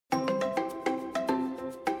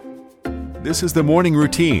This is the Morning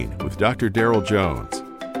Routine with Dr. Daryl Jones.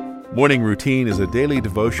 Morning Routine is a daily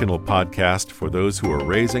devotional podcast for those who are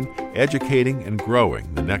raising, educating, and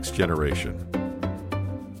growing the next generation.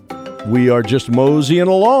 We are just moseying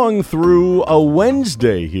along through a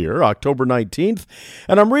Wednesday here, October 19th,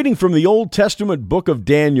 and I'm reading from the Old Testament book of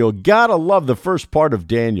Daniel. Gotta love the first part of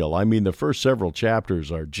Daniel. I mean, the first several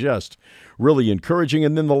chapters are just really encouraging,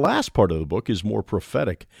 and then the last part of the book is more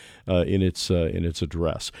prophetic in its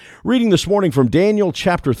address. Reading this morning from Daniel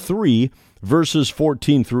chapter 3, verses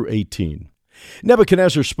 14 through 18.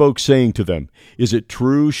 Nebuchadnezzar spoke, saying to them, "Is it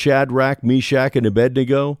true, Shadrach, Meshach, and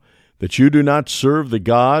Abednego, that you do not serve the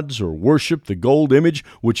gods or worship the gold image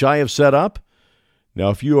which I have set up? Now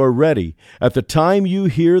if you are ready, at the time you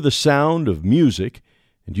hear the sound of music,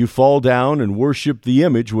 and you fall down and worship the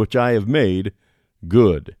image which I have made,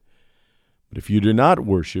 good. But if you do not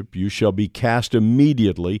worship, you shall be cast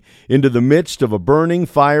immediately into the midst of a burning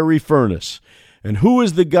fiery furnace. And who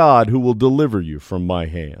is the God who will deliver you from my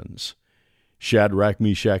hands?" Shadrach,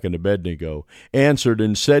 Meshach, and Abednego answered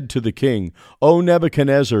and said to the king, "O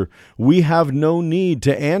Nebuchadnezzar, we have no need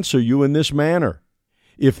to answer you in this manner.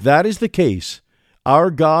 If that is the case,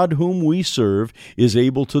 our God whom we serve is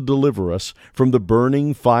able to deliver us from the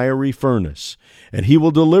burning fiery furnace, and he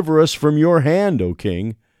will deliver us from your hand, O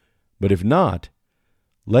king. But if not,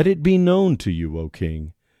 let it be known to you, O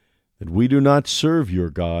king, that we do not serve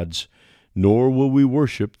your gods, nor will we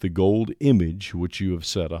worship the gold image which you have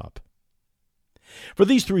set up." For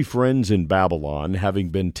these three friends in Babylon, having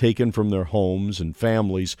been taken from their homes and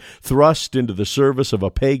families, thrust into the service of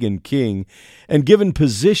a pagan king, and given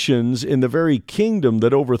positions in the very kingdom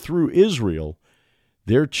that overthrew Israel,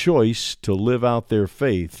 their choice to live out their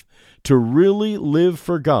faith, to really live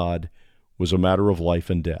for God, was a matter of life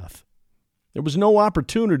and death. There was no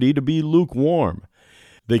opportunity to be lukewarm.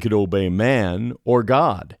 They could obey man or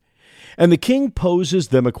God. And the king poses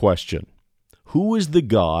them a question. Who is the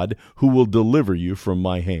God who will deliver you from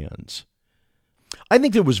my hands? I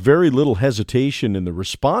think there was very little hesitation in the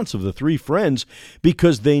response of the three friends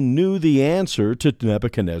because they knew the answer to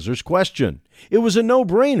Nebuchadnezzar's question. It was a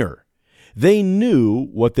no-brainer. They knew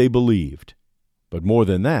what they believed. But more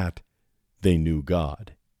than that, they knew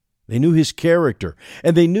God. They knew his character,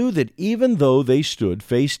 and they knew that even though they stood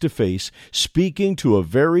face to face speaking to a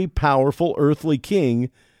very powerful earthly king,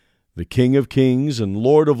 the King of Kings and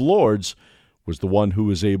Lord of Lords was the one who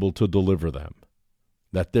was able to deliver them,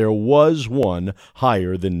 that there was one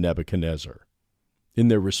higher than Nebuchadnezzar. In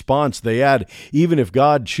their response, they add, even if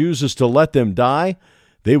God chooses to let them die,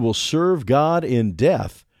 they will serve God in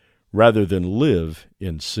death rather than live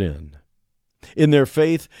in sin. In their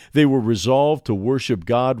faith, they were resolved to worship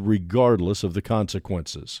God regardless of the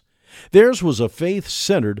consequences. Theirs was a faith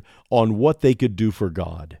centered on what they could do for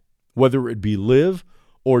God, whether it be live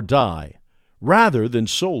or die, rather than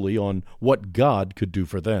solely on what God could do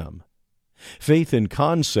for them. Faith in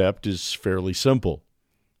concept is fairly simple,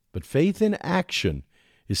 but faith in action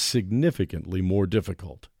is significantly more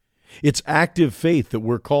difficult. It's active faith that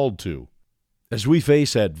we're called to. As we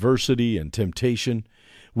face adversity and temptation,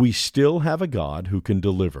 we still have a God who can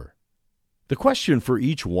deliver. The question for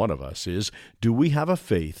each one of us is, do we have a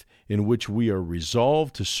faith in which we are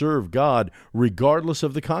resolved to serve God regardless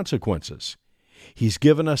of the consequences? He's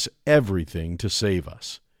given us everything to save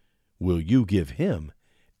us. Will you give him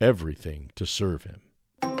everything to serve him?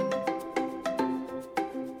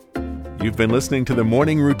 You've been listening to the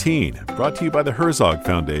Morning Routine, brought to you by the Herzog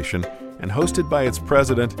Foundation and hosted by its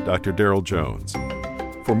president, Dr. Daryl Jones.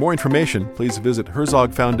 For more information, please visit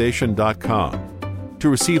herzogfoundation.com. To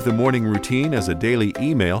receive the Morning Routine as a daily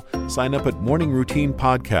email, sign up at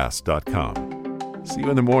morningroutinepodcast.com. See you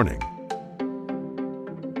in the morning.